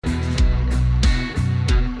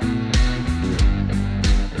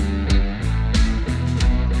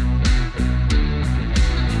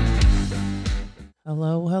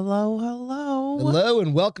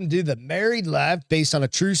and welcome to The Married Life, based on a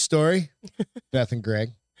true story. Beth and Greg.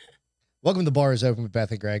 Welcome to The Bar is Open with Beth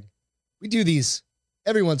and Greg. We do these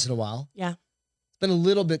every once in a while. Yeah. It's been a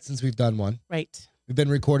little bit since we've done one. Right. We've been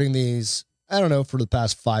recording these, I don't know, for the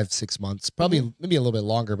past 5-6 months. Probably maybe a little bit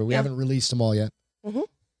longer, but we haven't released them all yet.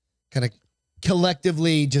 Kind of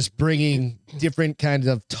collectively just bringing different kinds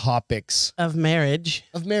of topics. Of marriage.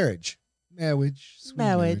 Of marriage. Sweet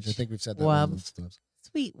marriage. I think we've said that. Love.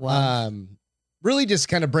 Sweet love. Really just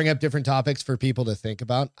kind of bring up different topics for people to think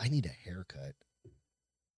about. I need a haircut.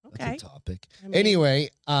 Okay. That's a topic. I mean, Anyway,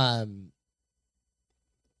 yeah,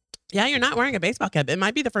 you're not wearing a baseball cap. It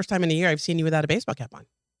might be the first time in a year I've seen you without a baseball cap on.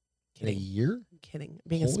 in a year? I'm kidding.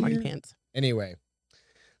 Being a Whole smarty year? pants. Anyway,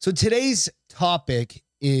 so today's topic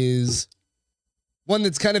is one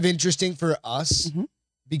that's kind of interesting for us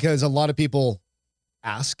because a lot of people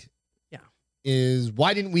ask, is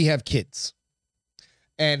why didn't we have kids?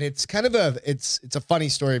 And it's kind of it's a funny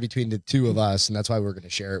story between the two of us, and that's why we're going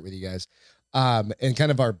to share it with you guys. And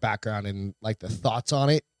kind of our background and like the thoughts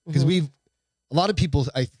on it, because a lot of people,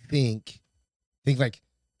 I think like,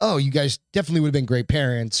 oh, you guys definitely would have been great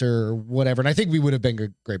parents or whatever. And I think we would have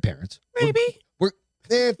been great parents. Maybe. We're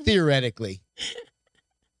theoretically,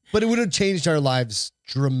 but it would have changed our lives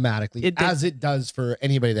dramatically, as it does for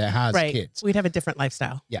anybody that has kids. We'd have a different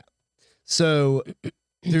lifestyle. Yeah. So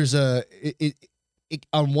there's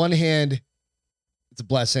on one hand, it's a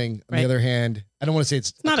blessing. On the other hand, I don't want to say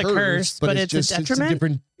it's not a curse, but it's just a detriment. It's a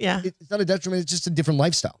different, yeah. It's not a detriment. It's just a different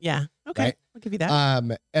lifestyle. Yeah. Okay. Right? I'll give you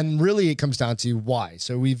that. And really it comes down to why.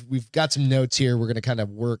 So we've got some notes here. We're going to kind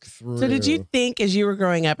of work through. So did you think as you were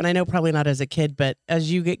growing up, and I know probably not as a kid, but as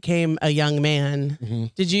you became a young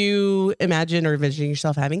man, did you imagine or envision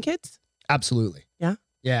yourself having kids? Absolutely. Yeah.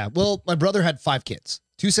 Yeah. Well, my brother had 5 kids,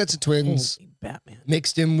 2 sets of twins, Holy Batman.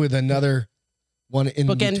 mixed in with another one in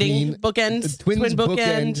between. Bookends. Twins Twin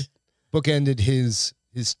bookend. bookended his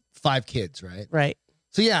 5 kids, right? Right.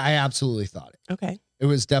 So yeah, I absolutely thought it. Okay. It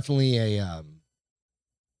was definitely a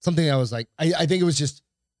something I was like, I think it was just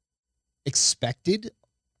expected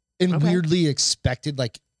and weirdly expected,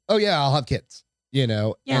 like, oh yeah, I'll have kids, you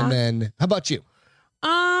know? Yeah. And then how about you?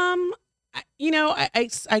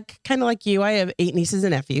 I kind of like you. I have 8 nieces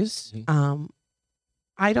and nephews.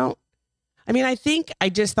 I think I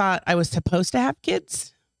just thought I was supposed to have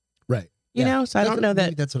kids. Right. You know, so I don't know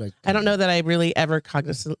that. That's what I don't know that I really ever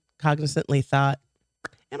cognizantly thought,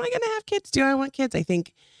 am I going to have kids? Do I want kids? I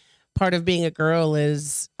think part of being a girl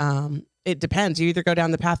is, it depends. You either go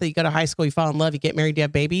down the path that you go to high school, you fall in love, you get married, you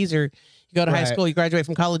have babies, or you go to high school, you graduate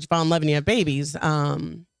from college, you fall in love, and you have babies. I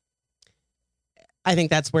think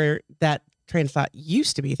that's where that train of thought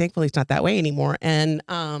used to be. Thankfully, it's not that way anymore. And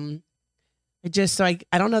I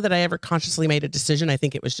don't know that I ever consciously made a decision. I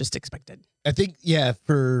think it was just expected. I think, yeah,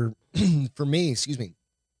 for me, excuse me,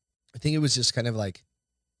 I think it was just kind of like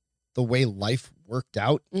the way life worked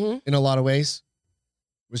out in a lot of ways.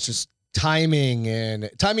 It was just timing, and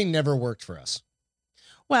timing never worked for us.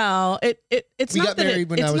 Well, it's we not got that married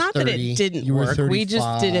when I was not 30. That it didn't You were work. 35, We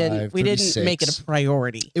just didn't 36. make it a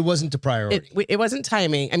priority. It wasn't a priority. It wasn't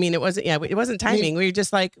timing. I mean, it wasn't timing. We were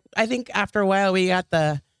just like, I think after a while we got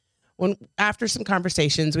after some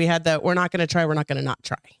conversations, we had we're not going to try, we're not going to not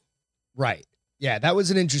try. Right. Yeah, that was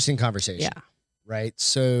an interesting conversation. Yeah. Right.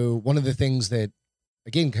 So one of the things that,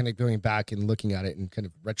 again, kind of going back and looking at it and kind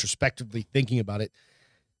of retrospectively thinking about it,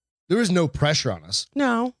 there was no pressure on us.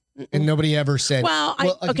 No. And nobody ever said,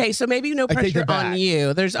 okay, so maybe no pressure on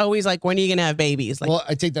you. There's always like, when are you going to have babies? Like, well,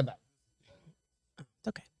 I take that back. It's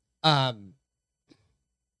okay.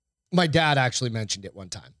 My dad actually mentioned it one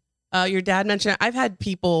time. Your dad mentioned it. I've had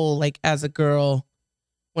people like as a girl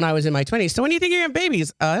when I was in my 20s. So when do you think you're going to have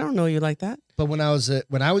babies? I don't know you like that. But when I was in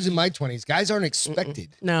my 20s, guys aren't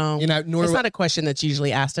expected. No. You know, it's not a question that's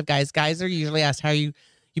usually asked of guys. Guys are usually asked how you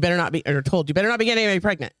better not be, or told you better not be getting anybody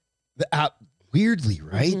pregnant. Weirdly,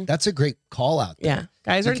 right? That's a great call out there. Yeah.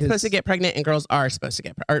 Guys aren't supposed to get pregnant, and girls are supposed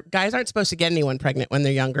to or guys aren't supposed to get anyone pregnant when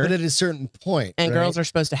they're younger. But at a certain point. And girls are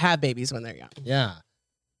supposed to have babies when they're young. Yeah.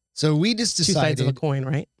 So we just decided. 2 sides of a coin,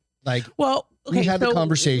 right? Like, well, okay, we had the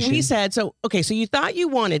conversation. We said, so you thought you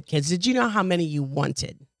wanted kids. Did you know how many you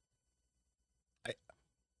wanted?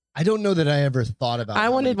 I don't know that I ever thought about. I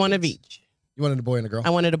wanted one of each. You wanted a boy and a girl?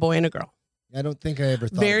 I wanted a boy and a girl. I don't think I ever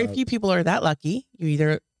thought. Very few people are that lucky. You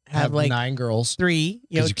either have like 9 girls, 3,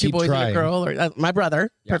 2 boys and a girl, or my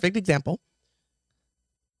brother, perfect example.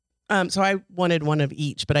 So I wanted one of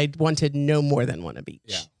each, but I wanted no more than one of each.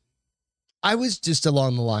 Yeah. I was just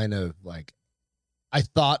along the line of like, I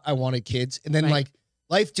thought I wanted kids, and then like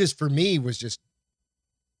life just for me was just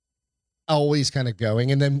always kind of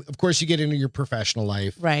going. And then of course you get into your professional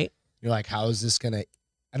life. Right. You're like, how is this going to,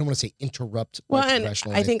 I don't want to say interrupt Well, my and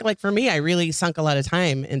professional I life. think like for me, I really sunk a lot of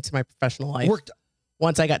time into my professional life. Worked,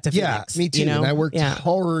 once I got to Phoenix. me too. You know? And I worked Yeah.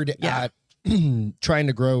 hard at trying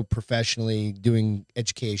to grow professionally, doing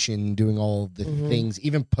education, doing all of the things,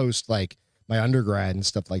 even post like my undergrad and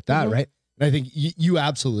stuff like that, right? And I think you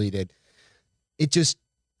absolutely did. It just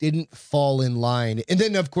didn't fall in line. And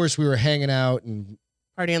then, of course, we were hanging out and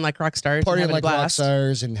partying like rock stars, partying like rock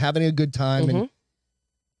stars and having a good time. And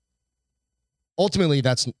ultimately,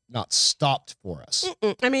 that's not stopped for us.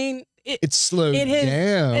 I mean, it slowed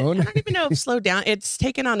down. I don't even know if slowed down. It's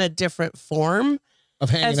taken on a different form of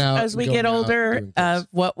hanging out as we get older, of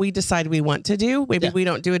what we decide we want to do. Maybe we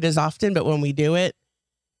don't do it as often, but when we do it,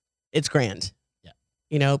 it's grand. Yeah.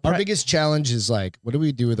 You know, our biggest challenge is like, what do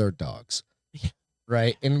we do with our dogs?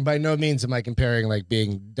 Right. And by no means am I comparing like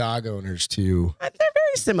being dog owners to. They're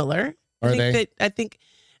very similar. I think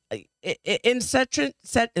in certain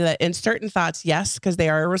thoughts, yes, because they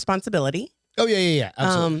are a responsibility. Oh yeah.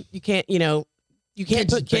 Absolutely. You can't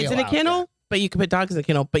put kids in a kennel, but you can put dogs in a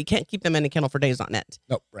kennel, but you can't keep them in a kennel for days on end.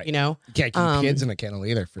 No, right. You know, you can't keep kids in a kennel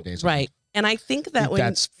either for days on end. Right. And I think that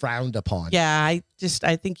that's frowned upon. Yeah, I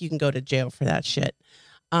think you can go to jail for that shit.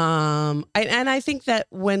 And I think that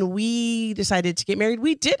when we decided to get married,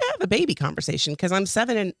 we did have a baby conversation because I'm 6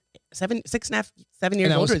 and a half, 7 years older than you.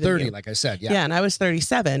 And I was 30, like I said. Yeah. Yeah, and I was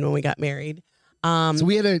 37 when we got married. So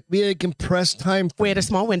we had a compressed time frame. We had a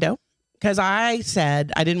small window because I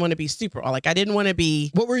said I didn't want to be super like I didn't want to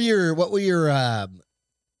be. What were your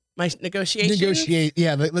my negotiations?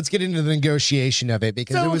 Yeah, let's get into the negotiation of it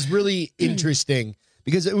because it was really interesting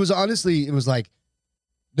because it was like,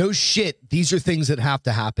 no shit, these are things that have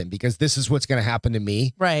to happen because this is what's going to happen to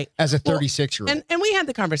me as a 36-year-old. And we had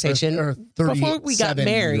the conversation or before we got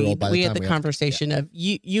married. We had the conversation of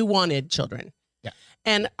you wanted children. Yeah.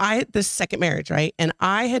 And this second marriage, right? And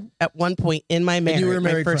I had at one point in my marriage. And you were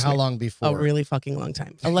married for how long before? A really fucking long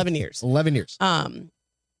time. 11 years. 11 years.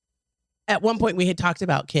 At one point we had talked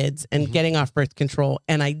about kids and getting off birth control.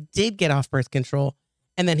 And I did get off birth control.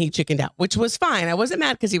 And then he chickened out, which was fine. I wasn't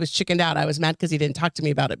mad because he was chickened out. I was mad because he didn't talk to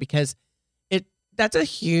me about it because that's a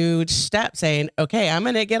huge step saying, okay, I'm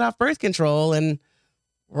going to get off birth control and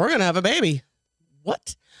we're going to have a baby.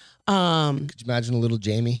 What? Could you imagine a little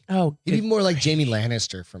Jamie? Oh, he'd be more like Jamie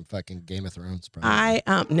Lannister from fucking Game of Thrones. Probably.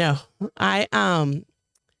 I'm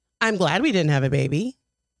glad we didn't have a baby.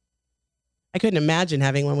 I couldn't imagine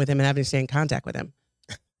having one with him and having to stay in contact with him.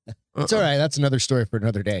 It's all right. That's another story for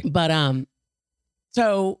another day. But,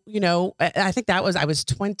 so, you know, I think I was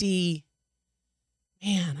 20,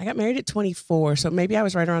 man, I got married at 24. So maybe I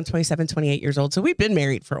was right around 27, 28 years old. So we've been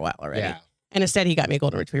married for a while already. Yeah. And instead he got me a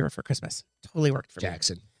golden retriever for Christmas. Totally worked for me.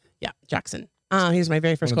 Yeah, Jackson. He was my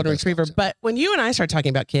very first golden retriever. But when you and I started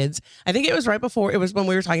talking about kids, I think it was right before, it was when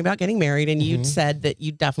we were talking about getting married and you'd said that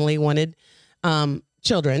you definitely wanted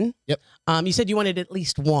children. Yep. You said you wanted at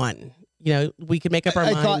least one. You know, we could make up our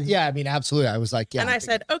mind. I thought, yeah, I mean, absolutely. I was like, yeah. And I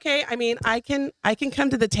said, okay, I mean, I can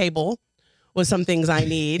come to the table with some things I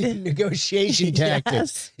need. Negotiation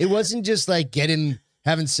tactics. It wasn't just like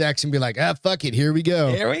having sex and be like, fuck it, here we go.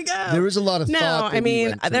 Here we go. There was a lot of thought. No, I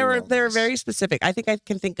mean, they were very specific. I think I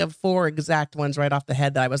can think of 4 exact ones right off the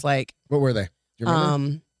head that I was like. What were they? Do you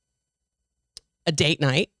remember? A date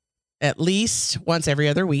night, at least once every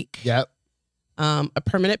other week. Yep. A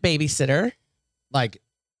permanent babysitter. Like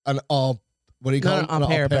an what do you call it? Not an au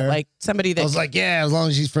pair, but like somebody that. I was like, yeah, as long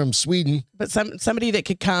as she's from Sweden. But somebody that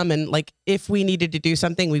could come and like, if we needed to do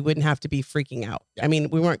something, we wouldn't have to be freaking out. Yeah. I mean,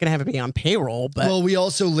 we weren't going to have to be on payroll, but. Well, we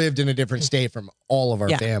also lived in a different state from all of our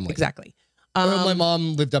family. Exactly. My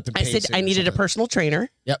mom lived up in Payson. I said I needed a personal trainer.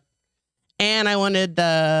 Yep. And I wanted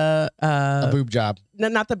the. A boob job. No,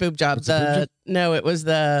 not the boob job. No, it was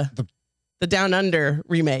the Down Under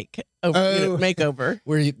remake. Makeover.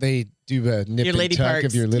 Where they do a nip your lady and tuck parts,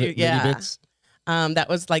 of your lady bits. That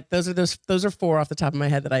was like, those are 4 off the top of my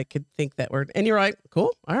head that I could think that were, and you're right.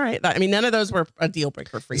 Cool. All right. I mean, none of those were a deal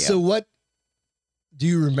breaker for you. So what do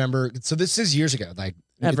you remember? So this is years ago, like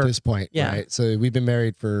at this point, right? So we've been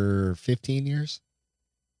married for 15 years.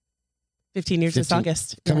 15 years this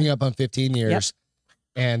August. Coming up on 15 years. Yep.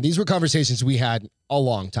 And these were conversations we had a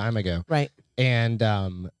long time ago. Right. And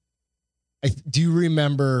do you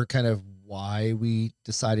remember kind of why we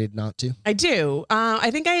decided not to? I do. I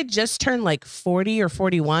think I had just turned like 40 or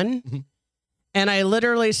 41. Mm-hmm. And I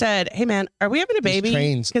literally said, hey, man, are we having a baby?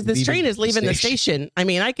 Because this train is leaving the station. I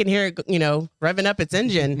mean, I can hear it, revving up its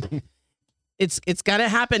engine. It's got to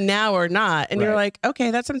happen now or not. And you're like,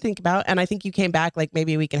 okay, that's something to think about. And I think you came back like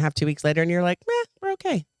maybe a week and a half, 2 weeks later. And you're like, we're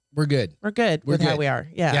okay. We're good. We're good with how we are.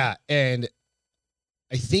 Yeah. Yeah. And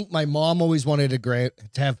I think my mom always wanted to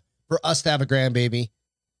have for us to have a grandbaby,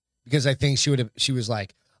 because I think she was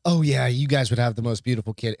like, oh yeah, you guys would have the most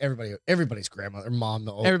beautiful kid. Everybody's grandmother, mom,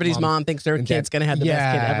 everybody's mom thinks their kid's going to have the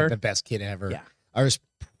best kid ever. The best kid ever. Yeah. Ours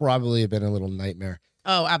probably have been a little nightmare.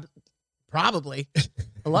 Oh, probably.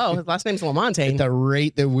 Hello, his last name's Lamontagne. At the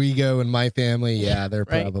rate that we go in my family, yeah, they're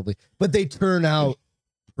Right. probably. But they turn out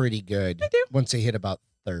pretty good. They do. Once they hit about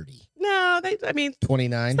 30. No,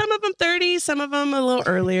 29. some of them 30, some of them a little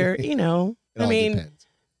earlier, It all depends.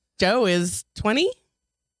 Joe is 20.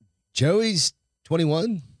 Joey's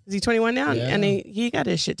 21. Is he 21 now? Yeah. And he got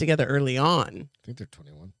his shit together early on. I think they're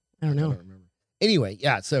 21. I don't know. I don't remember. Anyway,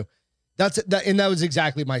 yeah, so that was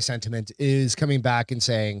exactly my sentiment, is coming back and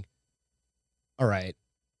saying, all right,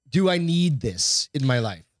 do I need this in my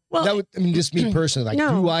life? Well, just me personally, like,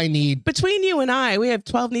 no. do I need... Between you and I, we have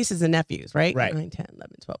 12 nieces and nephews, right? Right. 9, 10,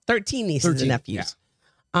 11, 12, 13 nieces 13, and nephews.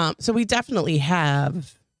 So we definitely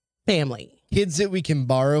have family. Kids that we can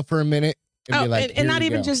borrow for a minute and be like, and not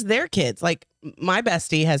even just their kids. Like my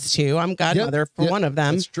bestie has 2. I'm godmother for one of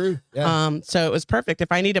them. That's true. Yeah. So it was perfect.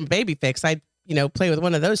 If I need a baby fix, I'd play with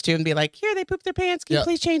one of those 2 and be like, here, they pooped their pants. Can you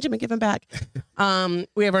please change them and give them back?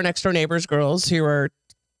 We have our next door neighbors girls who are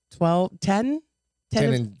 10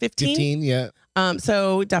 and 15. Yeah.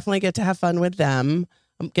 So definitely get to have fun with them.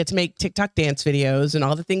 Get to make TikTok dance videos and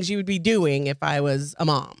all the things you would be doing if I was a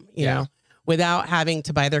mom, you know, without having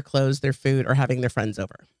to buy their clothes, their food, or having their friends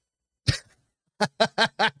over.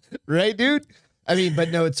 Right, dude? I mean, but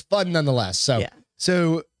no, it's fun nonetheless.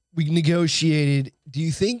 So we negotiated. Do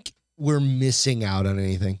you think we're missing out on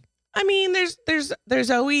anything? I mean,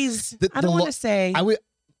 there's always, I don't want to say. Sorry,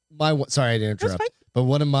 I didn't interrupt. That's fine. But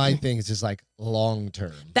one of my things is like long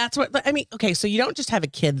term. That's what I mean. Okay, so you don't just have a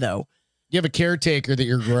kid though. You have a caretaker that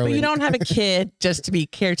you're growing. But you don't have a kid just to be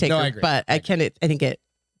caretaker. No, I agree. But I think it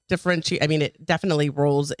differentiate. I mean, it definitely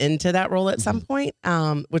rolls into that role at some point,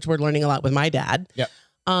 which we're learning a lot with my dad. Yeah.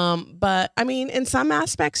 But I mean, in some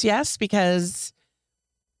aspects, yes, because,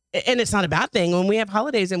 and it's not a bad thing when we have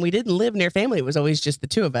holidays and we didn't live near family. It was always just the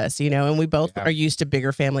 2 of us, and we both are used to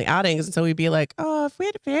bigger family outings. And so we'd be like, oh, if we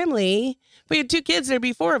had a family, if we had 2 kids, there'd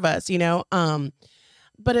be 4 of us,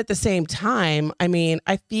 But at the same time, I mean,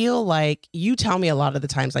 I feel like you tell me a lot of the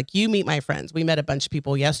times, like you meet my friends. We met a bunch of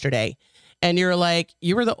people yesterday and you're like,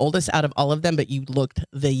 you were the oldest out of all of them, but you looked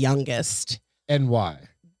the youngest. And why?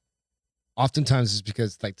 Oftentimes it's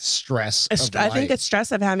because like the stress of I life. think the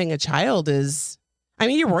stress of having a child is, I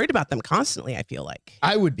mean, you're worried about them constantly, I feel like.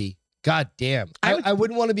 I would be. God damn. I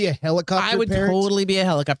wouldn't want to be a helicopter parent. I would totally be a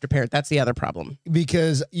helicopter parent. That's the other problem.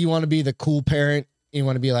 Because you want to be the cool parent. You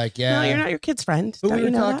want to be like, yeah. No, you're not your kid's friend. But Don't we were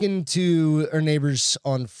you know talking to our neighbors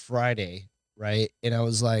on Friday, right? And I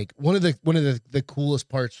was like, one of the coolest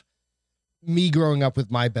parts, me growing up with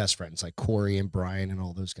my best friends, like Corey and Brian and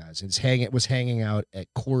all those guys, was hanging out at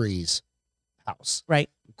Corey's house. Right.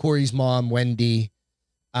 Corey's mom, Wendy.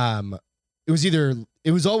 It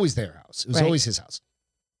was always their house. It was always his house.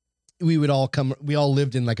 We all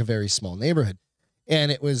lived in like a very small neighborhood.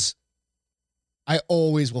 And I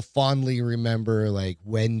always will fondly remember like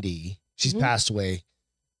Wendy. She's passed away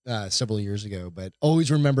several years ago, but always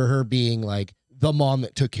remember her being like the mom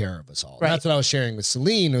that took care of us all. Right. That's what I was sharing with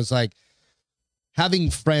Celine. It was like having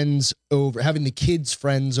the kids'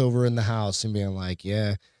 friends over in the house and being like,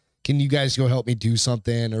 yeah, can you guys go help me do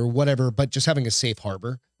something or whatever? But just having a safe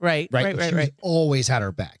harbor. Right. She always had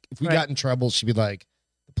our back. If we got in trouble, she'd be like,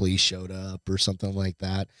 the police showed up or something like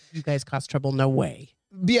that. You guys cause trouble? No way.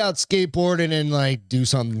 Be out skateboarding and like do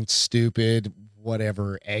something stupid,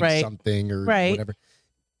 whatever, egg something or whatever.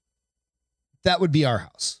 That would be our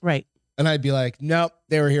house. Right. And I'd be like, nope,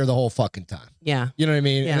 they were here the whole fucking time. Yeah. You know what I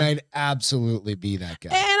mean? Yeah. And I'd absolutely be that guy.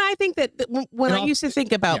 And I think that when I used to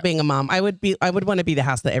think about being a mom, I would want to be the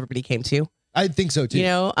house that everybody came to. I think so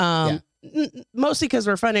too. Mostly because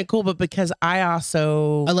we're fun and cool, but because I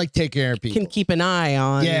like taking care of people. Can keep an eye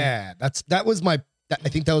on. Yeah. I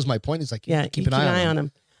think that was my point. Is like, keep an eye on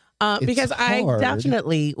them. Because I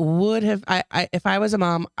definitely would have, if I was a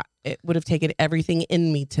mom, it would have taken everything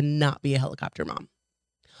in me to not be a helicopter mom.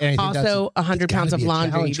 Also, 100 pounds of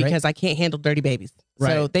laundry because I can't handle dirty babies.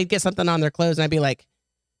 Right. So they'd get something on their clothes and I'd be like,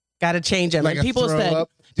 got to change them. Like and people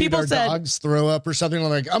said, dogs throw up or something. I'm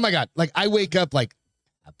like, oh my God. Like I wake up like,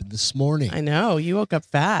 happened this morning. I know. You woke up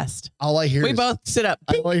fast. All I hear we both sit up.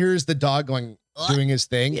 All I hear is the dog doing his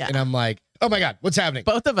thing. Yeah. And I'm like, oh my God, what's happening?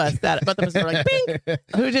 Both of us were like, bing.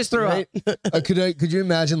 Who just threw up? Could you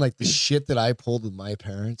imagine like the shit that I pulled with my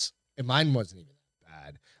parents? And mine wasn't even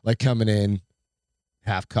bad. Like coming in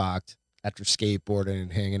half cocked after skateboarding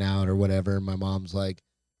and hanging out or whatever. And my mom's like,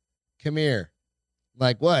 come here. I'm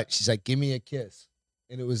like, what? She's like, give me a kiss.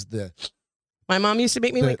 And it was My mom used to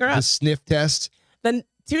make me wake her The up. sniff test. Then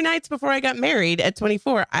 2 nights before I got married at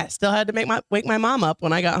 24, I still had to wake my mom up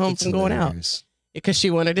when I got home from going out because she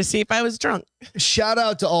wanted to see if I was drunk. Shout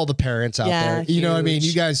out to all the parents out there. You know what I mean?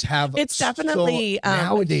 You guys have it's definitely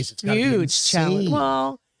nowadays it's huge challenge.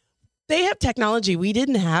 Well, they have technology. We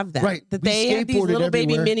didn't have that. Right. That they have these little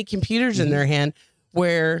baby mini computers in their hand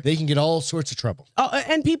where they can get all sorts of trouble. Oh,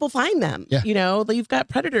 and people find them. Yeah. You know, you've got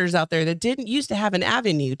predators out there that didn't used to have an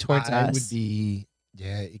avenue towards us. Would be,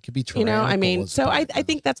 it could be tyrannical. You know, I mean, so I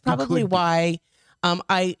think that's probably why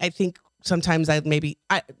I think sometimes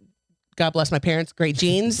God bless my parents, great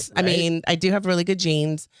genes. Right? I mean, I do have really good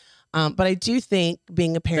genes. But I do think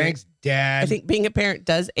being a parent, thanks, Dad. I think being a parent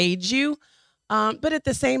does age you. But at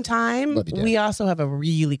the same time, we also have a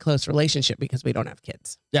really close relationship because we don't have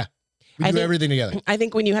kids. Yeah. We do everything together. I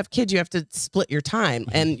think when you have kids, you have to split your time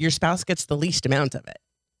and your spouse gets the least amount of it.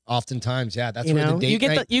 Oftentimes, yeah. That's where the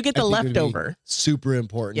date you get the leftover. Super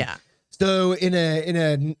important. Yeah. So in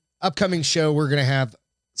an upcoming show, we're gonna have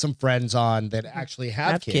some friends on that actually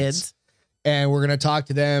have kids. And we're gonna talk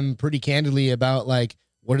to them pretty candidly about like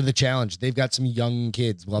what are the challenges. They've got some young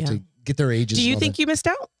kids. We'll have to get their ages. Do you think you missed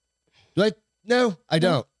out? Like, no, I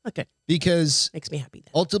don't. Okay. Because makes me happy.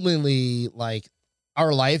 Ultimately, like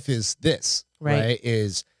our life is this, right?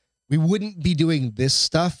 Is we wouldn't be doing this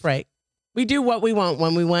stuff. Right. We do what we want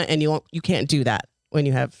when we want, and you can't do that when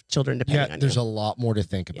you have children depending on you. There's a lot more to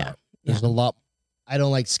think about. There's a lot. I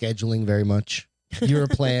don't like scheduling very much. You're a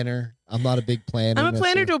planner. I'm not a big planner. I'm a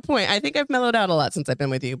planner to a point. I think I've mellowed out a lot since I've been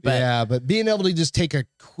with you. But but being able to just take a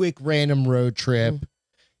quick random road trip.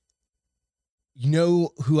 You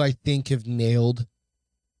know who I think have nailed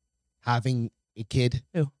having a kid?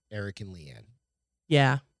 Who? Eric and Leanne.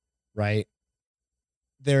 Yeah. Right.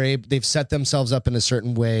 They've set themselves up in a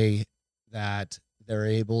certain way that they're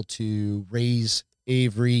able to raise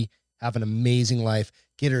Avery, have an amazing life,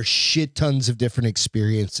 get her shit tons of different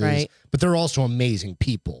experiences, but they're also amazing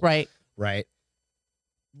people. Right. Right.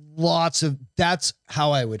 That's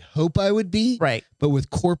how I would hope I would be. Right. But with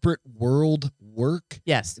corporate world work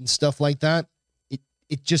and stuff like that,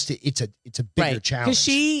 it's a bigger challenge.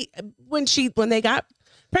 Because when they got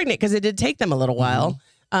pregnant, because it did take them a little while,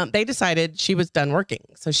 they decided she was done working.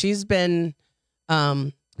 So she's been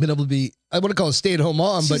able to be, I want to call it a stay-at-home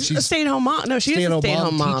mom, but she's a stay-at-home mom. No, she is a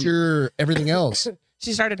stay-at-home mom. Teacher, everything else.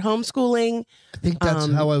 She started homeschooling. I think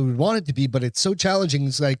that's how I would want it to be, but it's so challenging.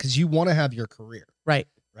 It's like, because you want to have your career. Right.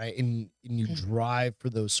 Right. And you drive for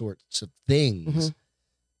those sorts of things.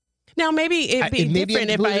 Now, maybe it'd be different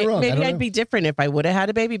if I'd be different if I would have had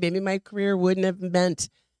a baby. Maybe my career wouldn't have meant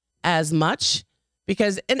as much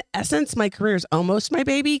because in essence, my career is almost my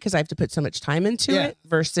baby because I have to put so much time into it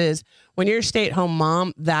versus when you're a stay-at-home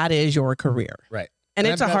mom, that is your career. Right. And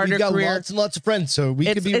it's a harder career. Lots and lots of friends. So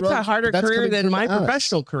it's a harder career than my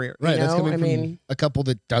professional career. Right. You know? That's coming from a couple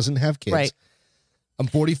that doesn't have kids. Right. I'm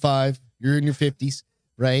 45. You're in your 50s,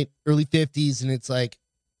 right? Early 50s. And it's like,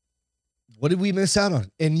 what did we miss out on?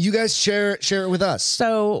 And you guys share it with us.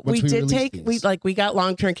 So we got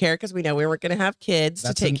long-term care because we know we weren't going to have kids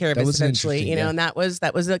to take care of us eventually, you know, and that was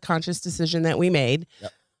a conscious decision that we made.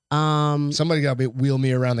 Yep. Somebody got to wheel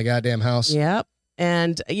me around the goddamn house. Yep.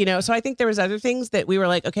 And, you know, so I think there was other things that we were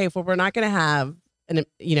like, okay, if we're not going to have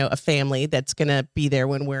a family that's going to be there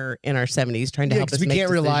when we're in our 70s trying to help us make decisions. We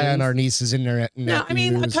can't rely on our nieces and their nephews. No, I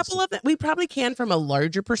mean, a couple of them, we probably can from a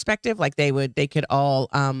larger perspective. Like they could all,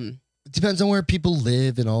 it depends on where people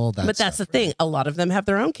live and all that. But that's the thing. A lot of them have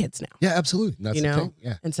their own kids now. Yeah, absolutely. That's the thing.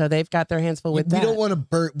 Yeah. And so they've got their hands full with that. We don't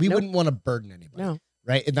want to we wouldn't want to burden anybody. No.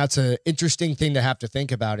 Right. And that's an interesting thing to have to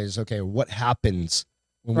think about is, okay, what happens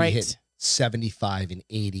when we hit 75 and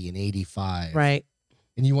 80 and 85? Right.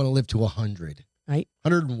 And you want to live to 100. Right.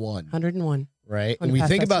 101. 101. Right. And we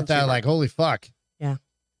think about that like, holy fuck. Yeah.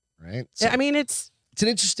 Right. So, I mean, it's an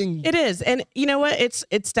interesting. It is. And you know what?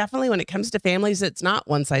 It's definitely when it comes to families, it's not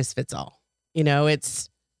one size fits all. You know, it's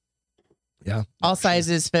all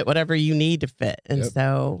sizes fit whatever you need to fit. And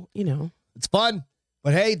so, you know, it's fun.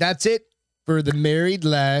 But hey, that's it for the married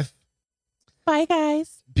life. Bye,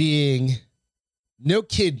 guys. Being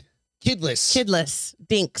kidless.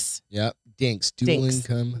 DINKS. Yep. DINKS. Dual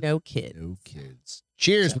income. No kids. No kids.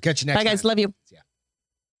 Cheers. We'll catch you next time. Bye, guys. Love you.